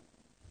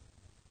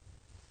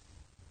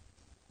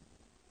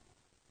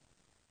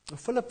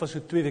 Philip was so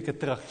 2 weke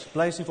terug,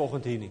 bly is nie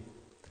vanoggend hier nie.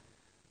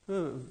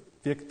 'n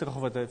week terug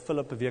wat hy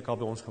Philip 'n week al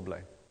by ons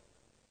gebly.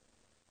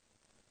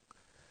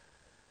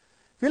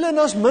 En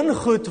as min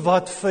goed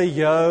wat vir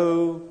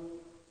jou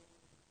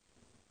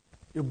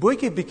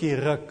bootjie bietjie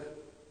ruk,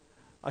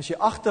 as jy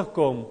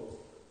agterkom,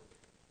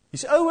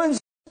 hier's ouens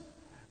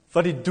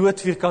wat die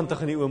dood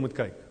vierkantig in die oë moet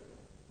kyk.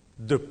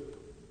 Doep.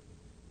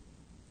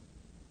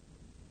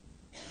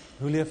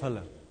 Hoe leef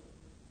hulle?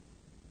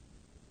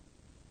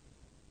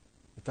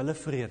 Het hulle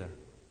vrede?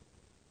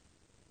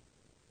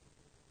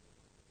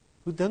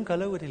 Hoe dink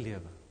hulle oor die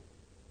lewe?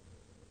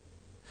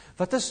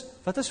 Wat is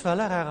vir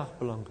hulle regtig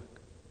belangrik?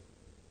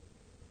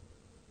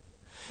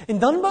 En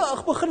dan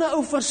begin 'n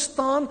ou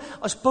verstaan,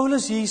 as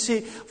Paulus hier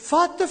sê,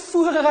 wat 'n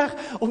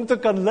voorreg om te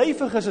kan ly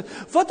vir Christus.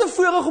 Wat 'n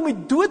voorreg om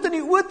die dood in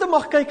die oë te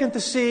mag kyk en te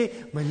sê,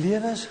 my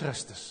lewe is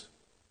Christus.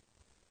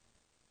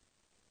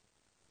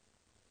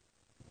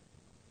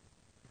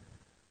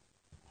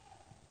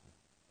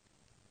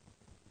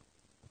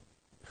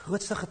 Die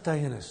grootste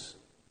getuienis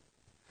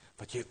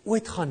wat jy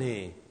ooit gaan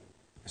hê,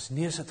 is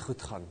nie as dit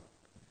goed gaan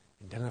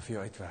en dinge vir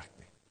jou uitwerk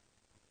nie.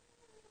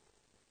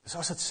 Dis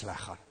as dit sleg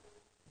gaan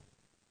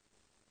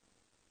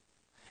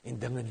en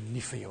dinge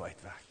nie vir jou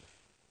uitwerk nie.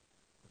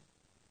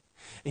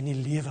 En die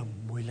lewe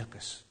moeilik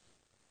is.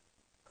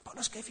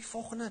 Paulus skryf die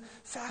volgende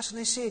vers en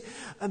hy sê,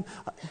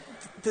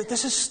 dit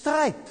is 'n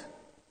stryd.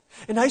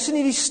 En hy's in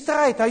hierdie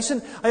stryd,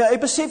 hy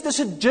besef dis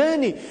 'n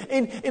journey,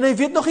 en hy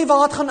weet nog nie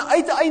waar dit gaan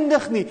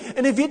uiteindig nie,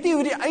 en hy weet nie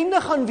hoe die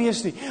einde gaan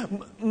wees nie,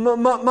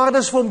 maar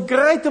dis vir hom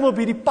great om op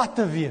hierdie pad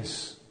te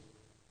wees.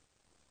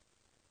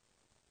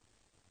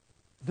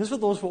 Dis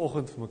wat ons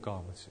vanoggend vir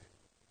mekaar moet sê.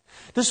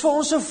 Dis vir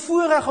ons 'n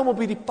voorreg om op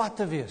hierdie pad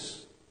te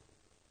wees.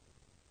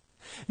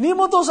 Nie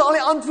omdat ons al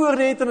die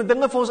antwoorde het en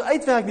dinge vir ons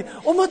uitwerk nie,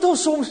 omdat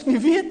ons soms nie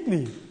weet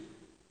nie.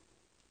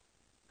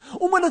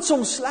 Omdat dit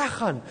soms sleg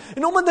gaan,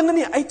 en omdat dinge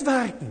nie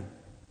uitwerk nie.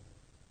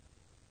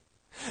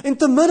 En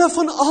te midde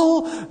van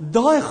al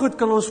daai goed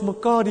kan ons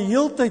mekaar die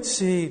heeltyd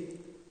sê,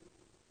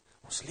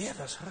 ons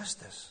lewe is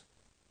Christus.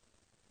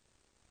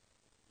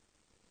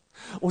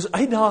 Ons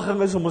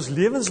uitdaging is om ons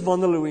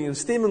lewenswandel in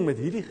stemming met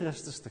hierdie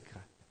Christus te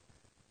kry.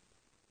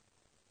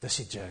 Dis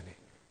die journey.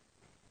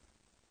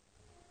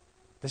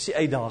 Dis die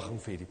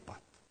uitdaging vir hierdie pad.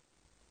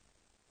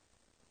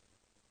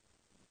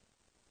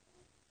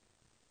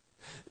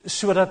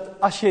 Sodat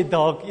as jy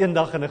dalk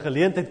eendag in 'n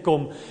geleentheid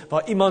kom,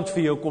 waar iemand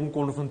vir jou kom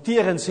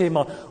konfronteer en sê,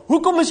 maar,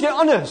 hoekom is jy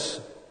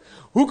anders?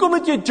 Hoekom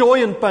het jy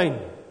joy en pyn?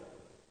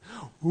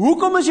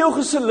 Hoekom is jou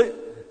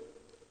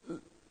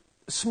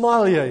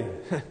smaal jy,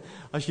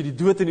 as jy die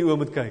dood in die oë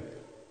moet kyk,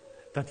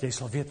 dat jy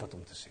sal weet wat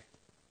om te sê.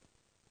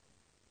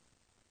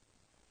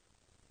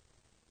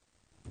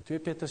 2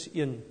 Petrus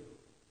 1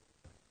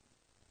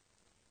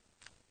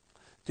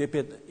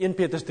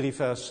 Petrus 3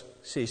 vers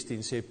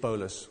 16 sê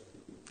Paulus,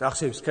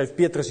 skryf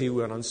Petrus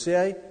hieroor, dan sê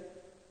hy,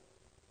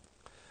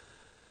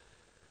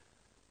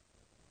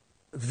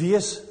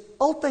 wees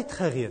altyd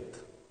gereed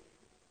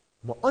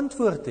om 'n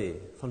antwoord te hê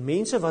van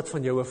mense wat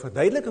van jou 'n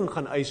verduideliking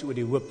gaan eis oor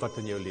die hoop wat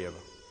in jou lewe.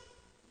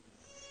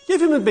 Jy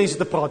hoef nie met mense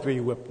te praat oor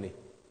jou hoop nie.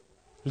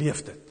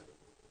 Leef dit.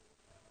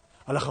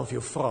 Hulle gaan vir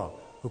jou vra,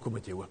 hoekom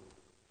het jy hoop?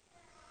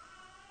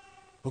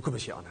 Hoekom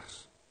is jy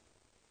anders?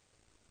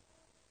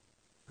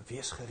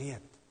 Wees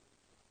gereed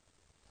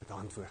met 'n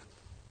antwoord.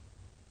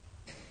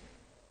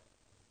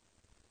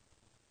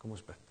 Kom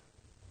ons bid.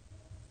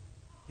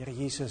 Here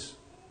Jesus,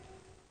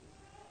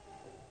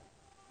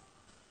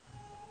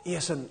 U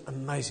is 'n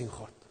amazing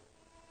God.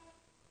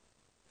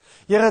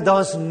 Here,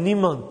 daar is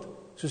niemand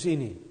soos U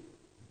nie.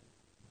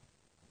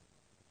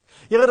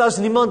 Here, daar is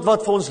niemand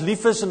wat vir ons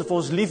lief is en vir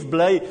ons lief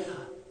bly,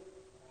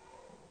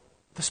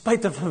 ten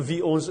spyte van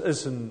wie ons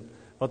is en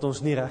wat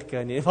ons nie reg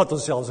kry nie, en wat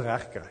ons selfs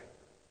reg kry.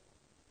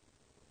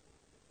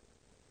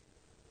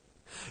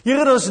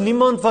 Here, daar is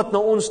niemand wat na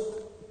ons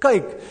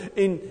kyk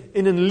en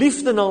in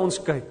liefde na ons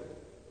kyk.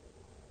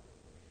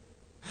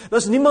 Daar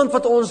is niemand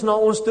wat ons na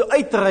ons toe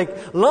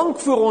uitreik, lank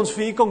voor ons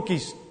vir U kan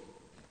kies.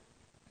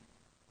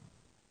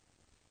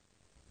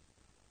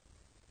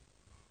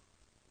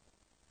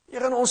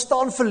 Here, en ons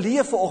staan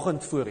verleë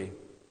vanoggend voor U.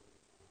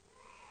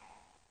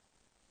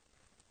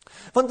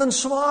 Want in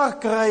swaar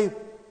kry,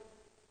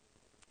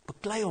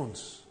 beklei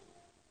ons.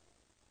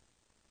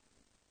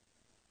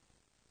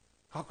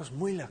 Raak ons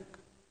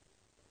moeilik.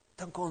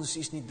 Dink ons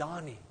is nie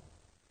daar nie.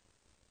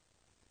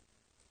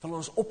 Wil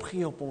ons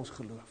opgee op ons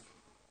geloof.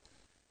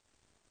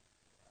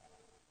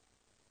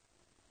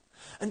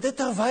 En dit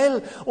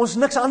terwyl ons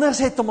niks anders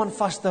het om aan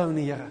vas te hou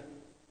nie, Here.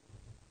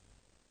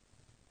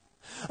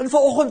 En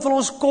vanoggend wil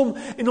ons kom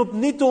en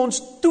opnuut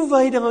ons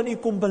toewyding aan U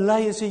kom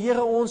bely en sê,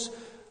 Here, ons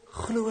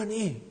glo in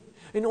U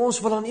en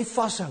ons wil aan U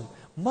vashou.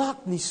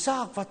 Maak nie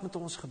saak wat met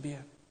ons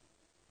gebeur.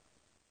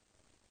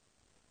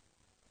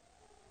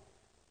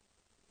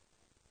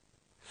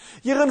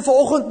 Here, en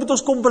vanoggend moet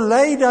ons kom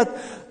bely dat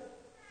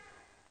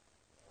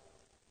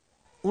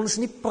ons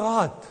nie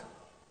praat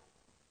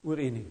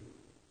oor U nie.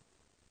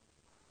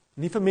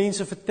 Nie vir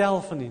mense vertel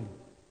van U nie.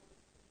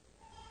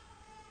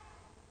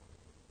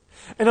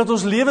 En dat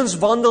ons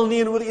lewenswandel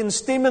nie in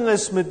ooreenstemming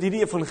is met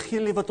hierdie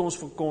evangelie wat ons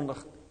verkondig.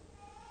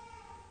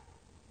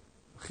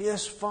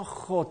 Gees van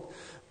God,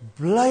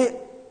 bly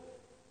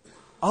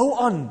hou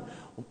aan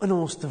om in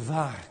ons te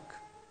werk.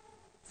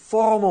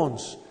 Vorm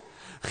ons.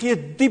 Gee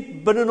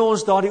diep binne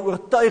ons daardie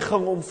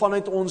oortuiging om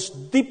vanuit ons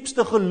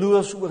diepste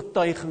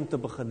geloofsoortuiging te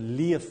begin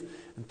leef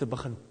en te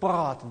begin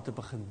praat en te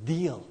begin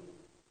deel.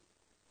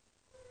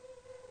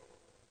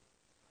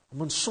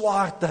 Om in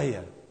swaar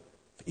tye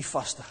vir U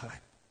vas te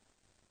gryp.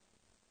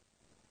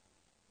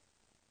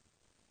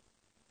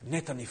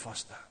 Net aan U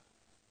vas te hou.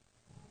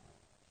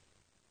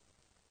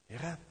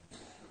 Here,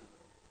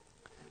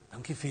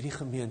 dankie vir die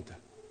gemeente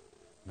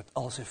met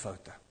al sy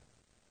foute.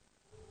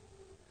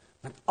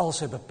 Met al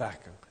sy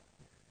beperking.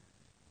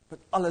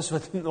 Met alles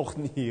wat nog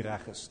nie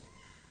reg is nie.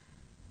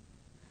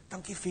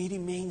 Dankie vir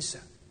die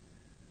mense.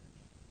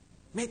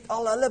 Met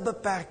al hulle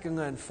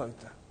beperkings en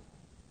foute.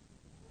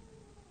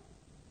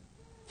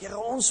 Here,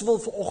 ons wil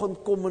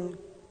vanoggend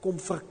kom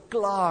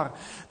verklaar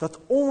dat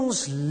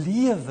ons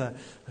lewe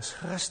is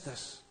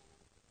Christus.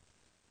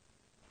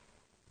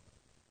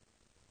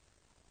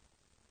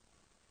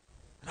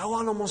 En hou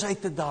aan om ons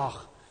uit te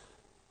daag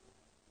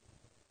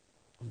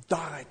om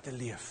daaruit te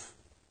leef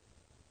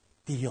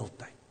die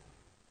heeltyd.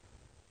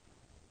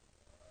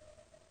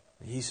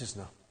 In Jesus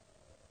naam.